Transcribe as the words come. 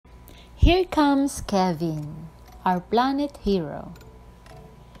Here comes Kevin, our planet hero.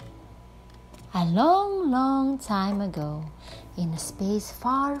 A long, long time ago, in a space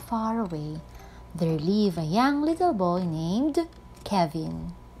far, far away, there lived a young little boy named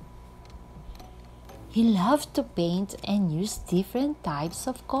Kevin. He loved to paint and use different types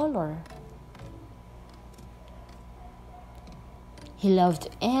of color. He loved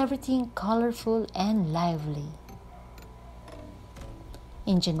everything colorful and lively.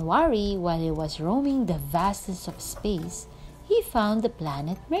 In January, while he was roaming the vastness of space, he found the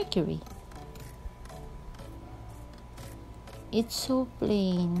planet Mercury. It's so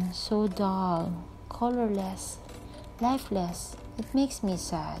plain, so dull, colorless, lifeless. It makes me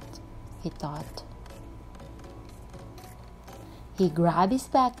sad, he thought. He grabbed his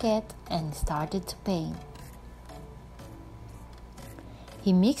bucket and started to paint.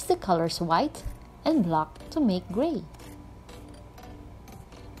 He mixed the colors white and black to make gray.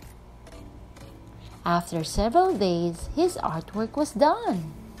 After several days, his artwork was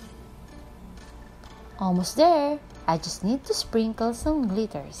done. Almost there, I just need to sprinkle some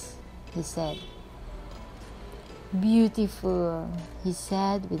glitters, he said. Beautiful, he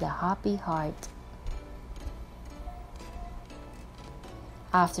said with a happy heart.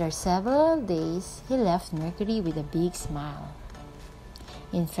 After several days, he left Mercury with a big smile.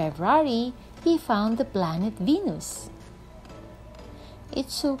 In February, he found the planet Venus.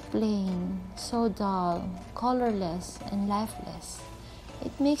 It's so plain, so dull, colorless, and lifeless.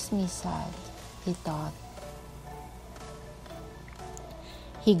 It makes me sad, he thought.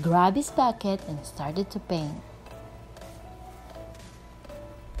 He grabbed his bucket and started to paint.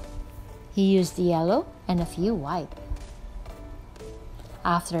 He used yellow and a few white.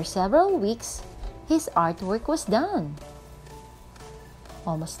 After several weeks, his artwork was done.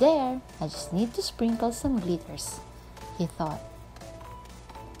 Almost there, I just need to sprinkle some glitters, he thought.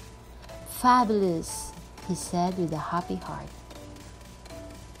 Fabulous, he said with a happy heart.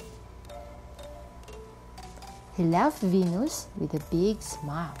 He left Venus with a big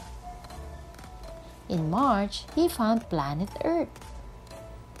smile. In March, he found planet Earth.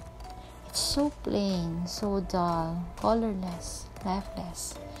 It's so plain, so dull, colorless,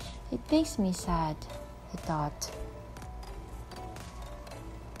 lifeless. It makes me sad, he thought.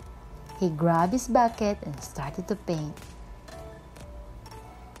 He grabbed his bucket and started to paint.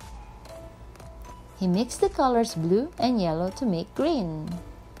 He mixed the colors blue and yellow to make green.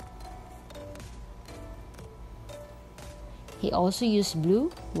 He also used blue,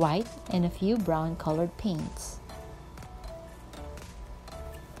 white, and a few brown colored paints.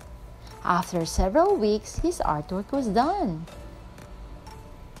 After several weeks, his artwork was done.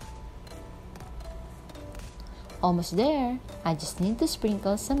 Almost there, I just need to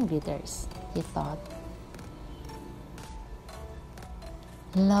sprinkle some glitters, he thought.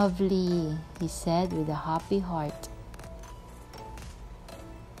 Lovely, he said with a happy heart.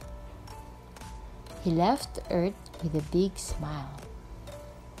 He left Earth with a big smile.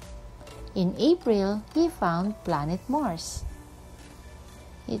 In April, he found planet Mars.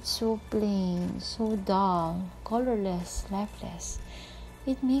 It's so plain, so dull, colorless, lifeless.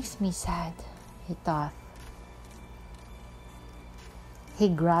 It makes me sad, he thought. He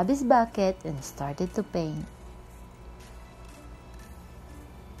grabbed his bucket and started to paint.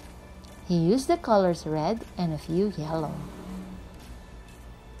 He used the colors red and a few yellow.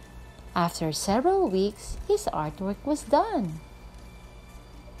 After several weeks, his artwork was done.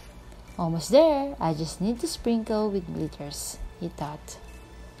 Almost there, I just need to sprinkle with glitters, he thought.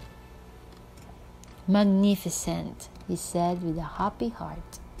 Magnificent, he said with a happy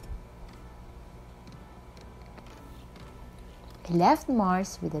heart. He left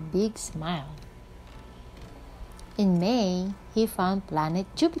Mars with a big smile. In May, he found planet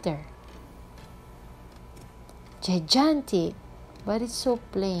Jupiter. Gigantic, but it's so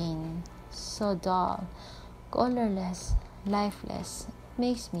plain, so dull, colorless, lifeless. It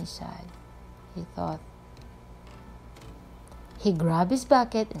makes me sad, he thought. He grabbed his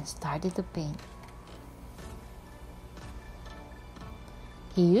bucket and started to paint.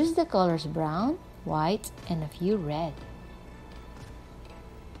 He used the colors brown, white, and a few red.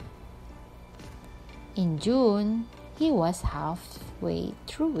 In June, he was halfway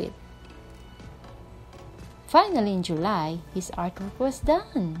through it. Finally, in July, his artwork was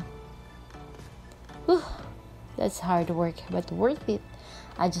done. Whew, that's hard work, but worth it.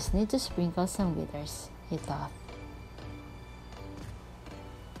 I just need to sprinkle some glitters, he thought.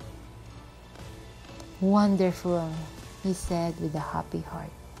 Wonderful, he said with a happy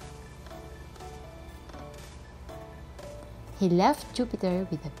heart. He left Jupiter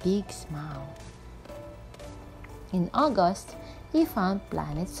with a big smile. In August, he found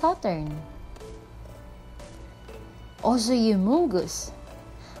planet Saturn. Also humongous,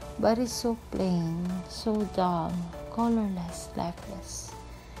 but it's so plain, so dull, colorless, lifeless.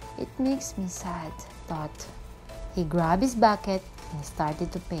 It makes me sad, thought. He grabbed his bucket and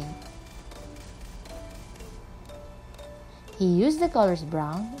started to paint. He used the colors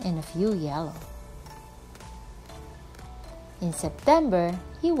brown and a few yellow. In September,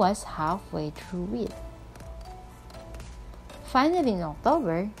 he was halfway through it. Finally, in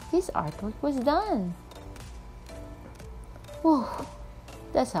October, his artwork was done. Whew,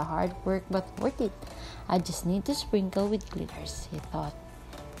 that's a hard work but worth it. I just need to sprinkle with glitters, he thought.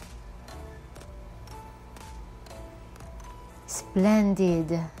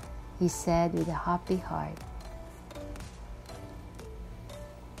 Splendid, he said with a happy heart.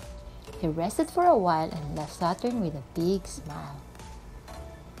 He rested for a while and left Saturn with a big smile.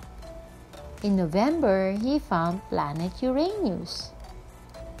 In November, he found planet Uranus.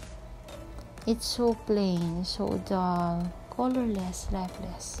 It's so plain, so dull, colorless,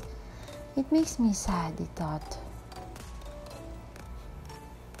 lifeless. It makes me sad, he thought.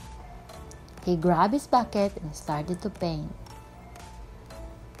 He grabbed his bucket and started to paint.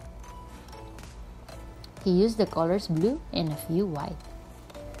 He used the colors blue and a few white.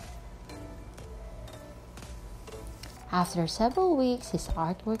 After several weeks, his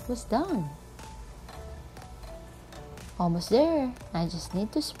artwork was done. Almost there, I just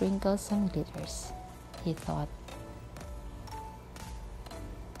need to sprinkle some glitters, he thought.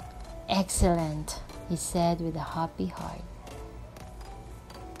 Excellent, he said with a happy heart.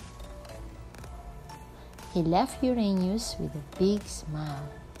 He left Uranus with a big smile.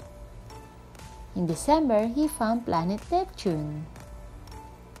 In December, he found planet Neptune.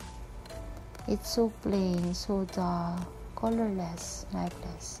 It's so plain, so dull, colorless,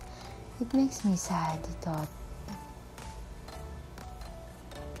 lifeless. It makes me sad, he thought.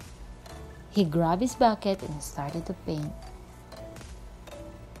 He grabbed his bucket and started to paint.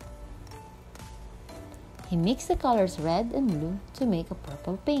 He mixed the colors red and blue to make a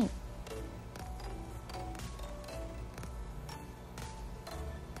purple paint.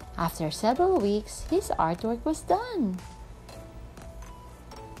 After several weeks, his artwork was done.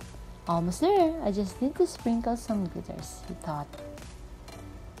 Almost there, I just need to sprinkle some glitters, he thought.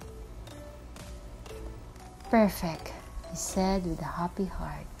 Perfect, he said with a happy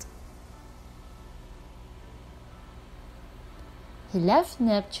heart. He left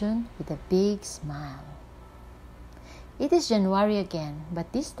Neptune with a big smile. It is January again,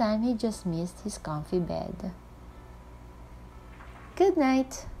 but this time he just missed his comfy bed. Good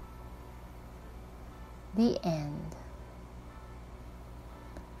night. The end.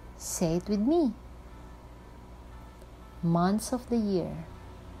 Say it with me. Months of the year.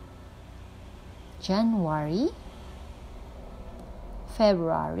 January,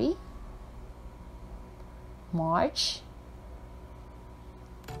 February, March,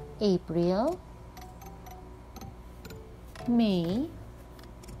 April, May,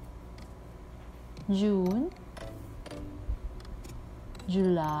 June,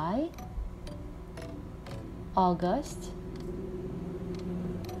 July, August,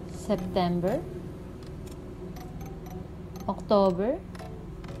 September, October,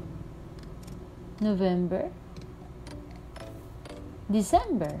 November,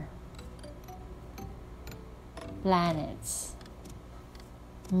 December. Planets: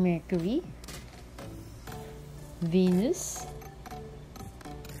 Mercury, Venus,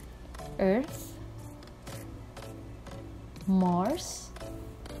 Earth, Mars,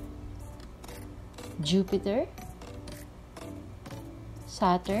 Jupiter,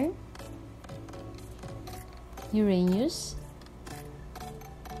 Saturn, Uranus,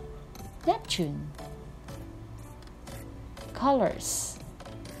 Neptune. Colors: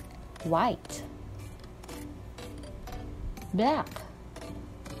 white, black,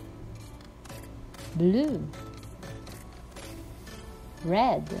 blue,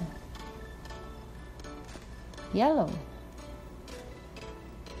 red, yellow.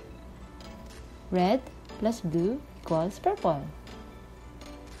 Red plus blue equals purple.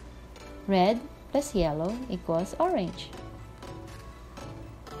 Red plus yellow equals orange.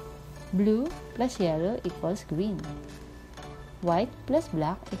 Blue plus yellow equals green. White plus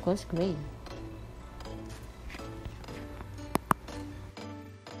black equals gray.